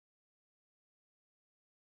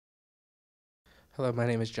Hello, my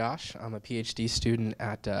name is Josh. I'm a PhD student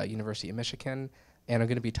at University of Michigan, and I'm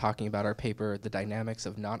going to be talking about our paper, The Dynamics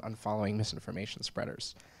of Not Unfollowing Misinformation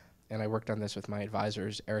Spreaders. And I worked on this with my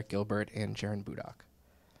advisors, Eric Gilbert and Jaron Budak.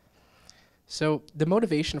 So the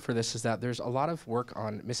motivation for this is that there's a lot of work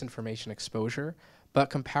on misinformation exposure, but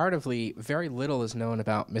comparatively, very little is known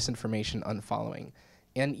about misinformation unfollowing.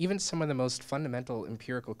 And even some of the most fundamental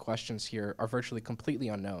empirical questions here are virtually completely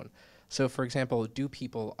unknown. So for example, do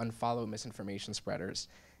people unfollow misinformation spreaders?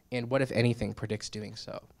 And what, if anything, predicts doing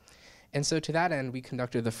so? And so to that end, we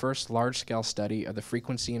conducted the first large-scale study of the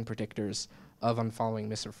frequency and predictors of unfollowing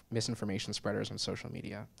misinformation spreaders on social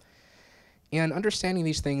media. And understanding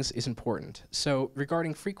these things is important. So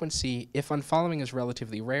regarding frequency, if unfollowing is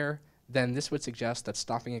relatively rare, then this would suggest that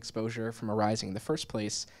stopping exposure from arising in the first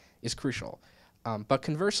place is crucial. But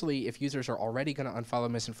conversely, if users are already going to unfollow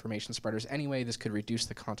misinformation spreaders anyway, this could reduce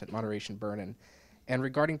the content moderation burden. And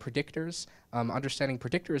regarding predictors, understanding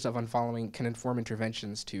predictors of unfollowing can inform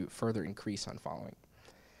interventions to further increase unfollowing.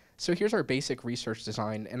 So here's our basic research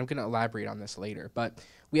design, and I'm going to elaborate on this later. But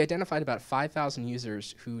we identified about 5,000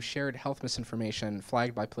 users who shared health misinformation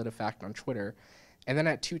flagged by PolitiFact on Twitter. And then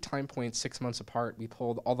at 2 time points, 6 months apart, we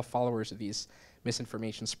polled all the followers of these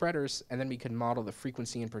misinformation spreaders, and then we could model the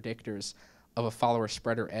frequency and predictors of a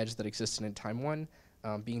follower-spreader edge that existed in time 1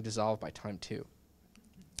 being dissolved by time 2.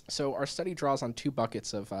 So our study draws on 2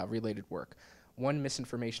 buckets of related work, one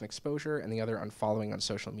misinformation exposure and the other unfollowing on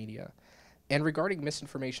social media. And regarding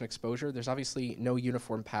misinformation exposure, there's obviously no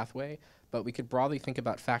uniform pathway, but we could broadly think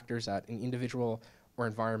about factors at an individual or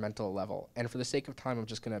environmental level. And for the sake of time, I'm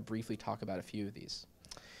just going to briefly talk about a few of these.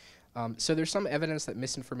 So there's some evidence that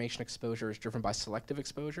misinformation exposure is driven by selective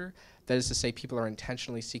exposure. That is to say, people are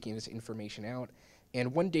intentionally seeking this information out.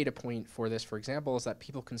 And one data point for this, for example, is that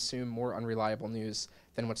people consume more unreliable news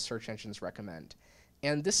than what search engines recommend.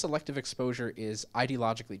 And this selective exposure is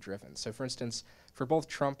ideologically driven. So for instance, for both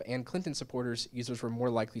Trump and Clinton supporters, users were more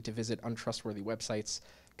likely to visit untrustworthy websites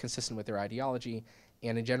consistent with their ideology.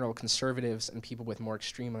 And in general, conservatives and people with more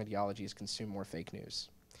extreme ideologies consume more fake news.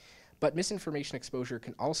 But misinformation exposure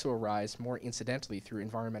can also arise more incidentally through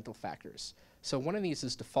environmental factors. So one of these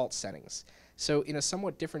is default settings. So in a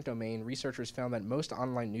somewhat different domain, researchers found that most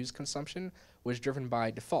online news consumption was driven by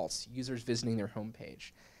defaults, users visiting their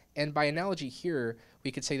homepage. And by analogy here, we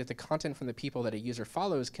could say that the content from the people that a user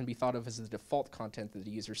follows can be thought of as the default content that the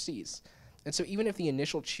user sees. And so even if the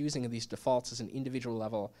initial choosing of these defaults is an individual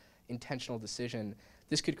level intentional decision,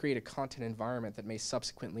 this could create a content environment that may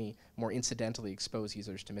subsequently more incidentally expose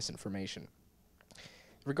users to misinformation.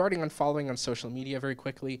 Regarding unfollowing on social media very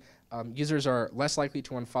quickly, users are less likely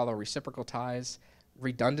to unfollow reciprocal ties,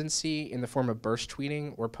 redundancy in the form of burst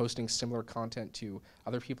tweeting or posting similar content to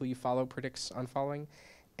other people you follow predicts unfollowing,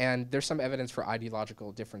 and there's some evidence for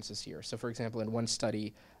ideological differences here. So for example, in one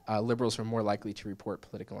study, liberals were more likely to report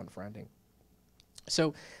political unfriending.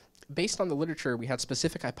 So based on the literature, we had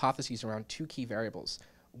specific hypotheses around 2 key variables.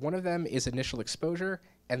 One of them is initial exposure,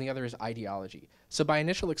 and the other is ideology. So by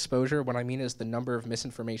initial exposure, what I mean is the number of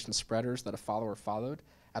misinformation spreaders that a follower followed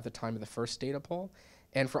at the time of the first data poll.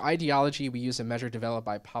 And for ideology, we use a measure developed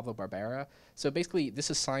by Pablo Barbera. So basically, this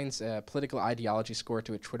assigns a political ideology score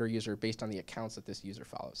to a Twitter user based on the accounts that this user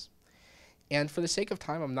follows. And for the sake of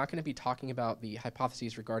time, I'm not going to be talking about the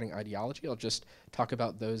hypotheses regarding ideology. I'll just talk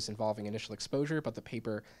about those involving initial exposure, but the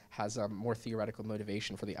paper has more theoretical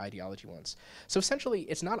motivation for the ideology ones. So essentially,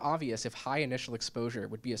 it's not obvious if high initial exposure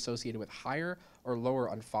would be associated with higher or lower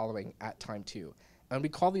unfollowing at time 2. And we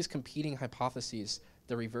call these competing hypotheses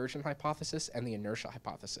the reversion hypothesis and the inertia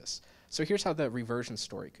hypothesis. So here's how the reversion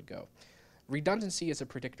story could go. Redundancy is a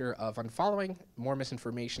predictor of unfollowing. More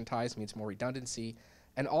misinformation ties means more redundancy.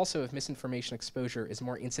 And also, if misinformation exposure is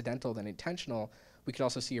more incidental than intentional, we could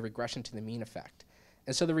also see a regression to the mean effect.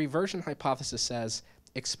 And so the reversion hypothesis says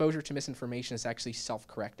exposure to misinformation is actually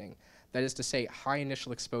self-correcting. That is to say, high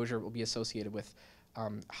initial exposure will be associated with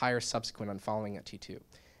higher subsequent unfollowing at T2.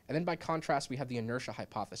 And then by contrast, we have the inertia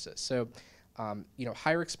hypothesis. So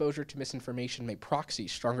higher exposure to misinformation may proxy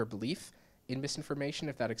stronger belief in misinformation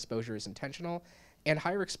if that exposure is intentional, and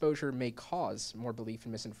higher exposure may cause more belief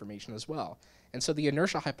in misinformation as well. And so the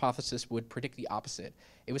inertia hypothesis would predict the opposite.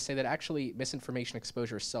 It would say that actually misinformation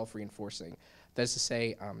exposure is self-reinforcing. That is to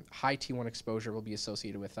say, high T1 exposure will be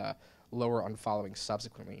associated with lower unfollowing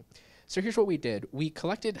subsequently. So here's what we did. We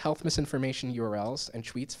collected health misinformation URLs and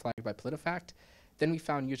tweets flagged by PolitiFact. Then we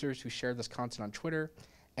found users who shared this content on Twitter,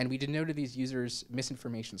 and we denoted these users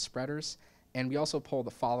misinformation spreaders, and we also polled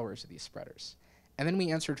the followers of these spreaders. And then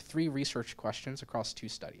we answered 3 research questions across 2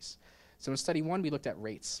 studies. So in study 1, we looked at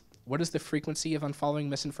rates. what is the frequency of unfollowing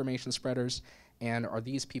misinformation spreaders, and are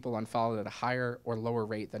these people unfollowed at a higher or lower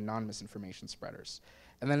rate than non-misinformation spreaders?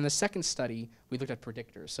 And then in the second study, we looked at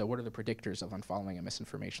predictors. So what are the predictors of unfollowing a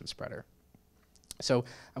misinformation spreader? So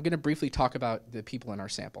I'm going to briefly talk about the people in our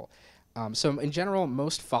sample. So in general,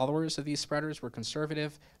 most followers of these spreaders were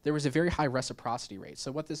conservative. There was a very high reciprocity rate.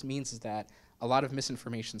 So what this means is that a lot of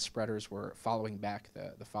misinformation spreaders were following back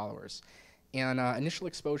the followers. And initial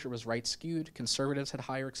exposure was right-skewed. Conservatives had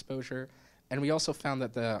higher exposure. And we also found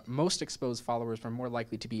that the most exposed followers were more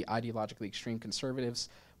likely to be ideologically extreme conservatives,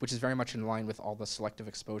 which is very much in line with all the selective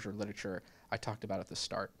exposure literature I talked about at the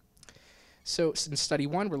start. So in study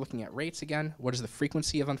 1, we're looking at rates again. What is the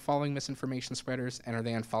frequency of unfollowing misinformation spreaders, and are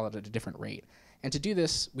they unfollowed at a different rate? And to do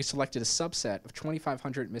this, we selected a subset of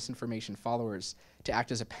 2,500 misinformation followers to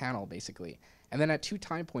act as a panel, basically. And then at 2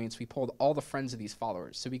 time points, we pulled all the friends of these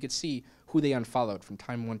followers, so we could see who they unfollowed from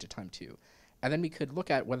time 1 to time 2. And then we could look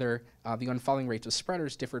at whether the unfollowing rates of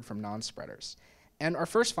spreaders differed from non-spreaders. And our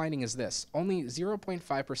first finding is this: only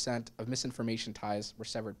 0.5% of misinformation ties were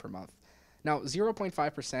severed per month. Now,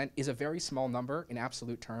 0.5% is a very small number in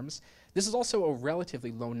absolute terms. This is also a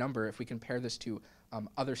relatively low number if we compare this to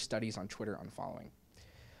other studies on Twitter unfollowing.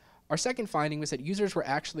 Our second finding was that users were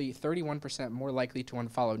actually 31% more likely to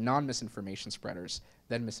unfollow non-misinformation spreaders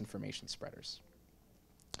than misinformation spreaders.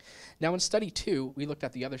 Now in study 2, we looked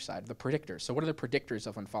at the other side, the predictors. So what are the predictors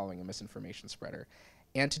of unfollowing a misinformation spreader?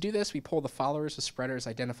 And to do this, we pulled the followers of spreaders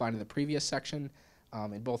identified in the previous section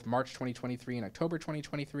in both March 2023 and October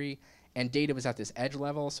 2023, and data was at this edge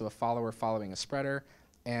level, so a follower following a spreader,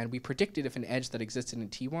 and we predicted if an edge that existed in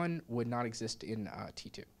T1 would not exist in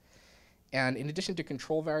T2. And in addition to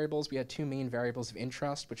control variables, we had 2 main variables of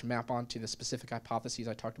interest, which map onto the specific hypotheses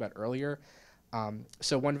I talked about earlier.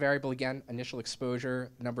 So one variable, again, initial exposure,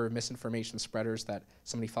 number of misinformation spreaders that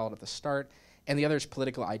somebody followed at the start, and the other is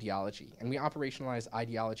political ideology. And we operationalize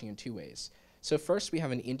ideology in 2 ways. So first, we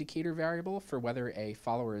have an indicator variable for whether a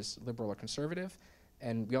follower is liberal or conservative,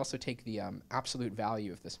 and we also take the absolute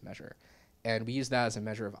value of this measure. And we use that as a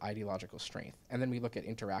measure of ideological strength. And then we look at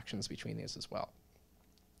interactions between these as well.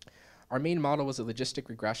 Our main model was a logistic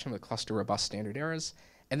regression with cluster robust standard errors,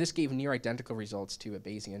 and this gave near identical results to a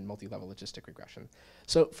Bayesian multi-level logistic regression.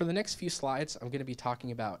 So for the next few slides, I'm going to be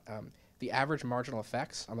talking about the average marginal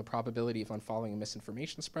effects on the probability of unfollowing a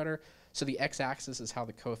misinformation spreader. So the x-axis is how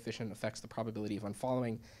the coefficient affects the probability of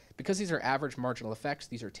unfollowing. Because these are average marginal effects,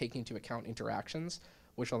 these are taking into account interactions,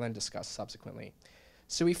 which I'll then discuss subsequently.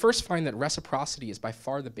 So we first find that reciprocity is by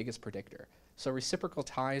far the biggest predictor. So reciprocal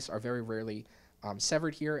ties are very rarely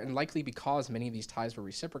severed here, and likely because many of these ties were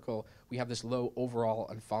reciprocal, we have this low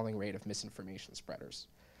overall unfollowing rate of misinformation spreaders.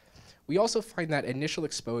 We also find that initial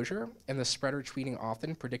exposure and the spreader tweeting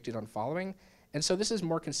often predicted unfollowing, and so this is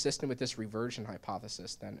more consistent with this reversion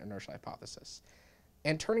hypothesis than inertia hypothesis.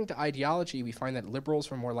 And turning to ideology, we find that liberals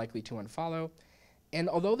were more likely to unfollow, and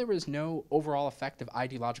although there was no overall effect of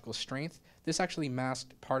ideological strength, this actually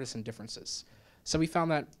masked partisan differences. So we found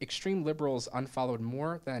that extreme liberals unfollowed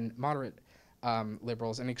more than moderate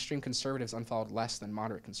liberals, and extreme conservatives unfollowed less than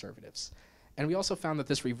moderate conservatives. And we also found that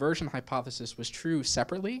this reversion hypothesis was true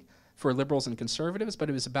separately for liberals and conservatives, but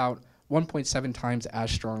it was about 1.7 times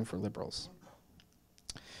as strong for liberals.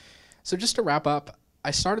 So just to wrap up,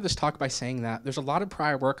 I started this talk by saying that there's a lot of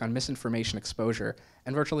prior work on misinformation exposure,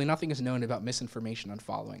 and virtually nothing is known about misinformation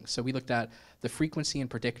unfollowing. So we looked at the frequency and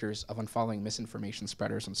predictors of unfollowing misinformation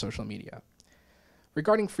spreaders on social media.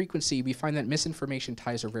 Regarding frequency, we find that misinformation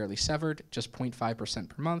ties are rarely severed, just 0.5%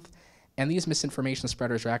 per month, and these misinformation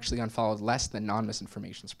spreaders are actually unfollowed less than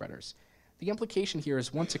non-misinformation spreaders. The implication here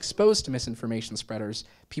is once exposed to misinformation spreaders,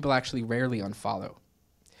 people actually rarely unfollow.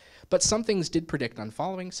 But some things did predict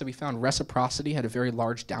unfollowing, so we found reciprocity had a very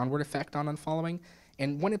large downward effect on unfollowing,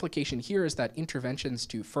 and one implication here is that interventions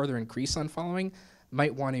to further increase unfollowing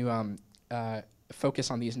might want to focus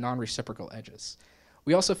on these non-reciprocal edges.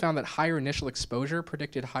 We also found that higher initial exposure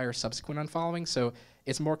predicted higher subsequent unfollowing, so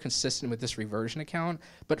it's more consistent with this reversion account,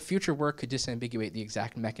 but future work could disambiguate the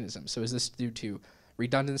exact mechanism. So is this due to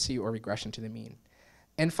redundancy or regression to the mean?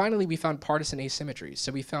 And finally, we found partisan asymmetry.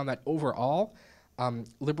 So we found that overall,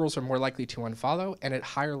 liberals are more likely to unfollow, and at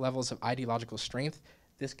higher levels of ideological strength,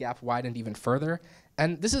 this gap widened even further.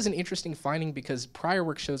 And this is an interesting finding because prior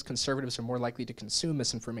work shows conservatives are more likely to consume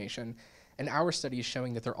misinformation, and our study is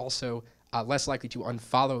showing that they're also less likely to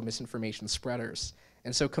unfollow misinformation spreaders.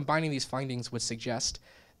 And so combining these findings would suggest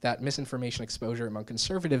that misinformation exposure among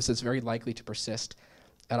conservatives is very likely to persist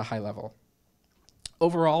at a high level.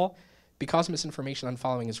 Overall, because misinformation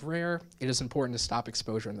unfollowing is rare, it is important to stop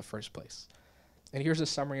exposure in the first place. And here's a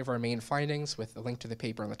summary of our main findings with a link to the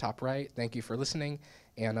paper on the top right. Thank you for listening,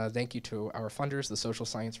 and thank you to our funders, the Social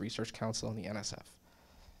Science Research Council and the NSF.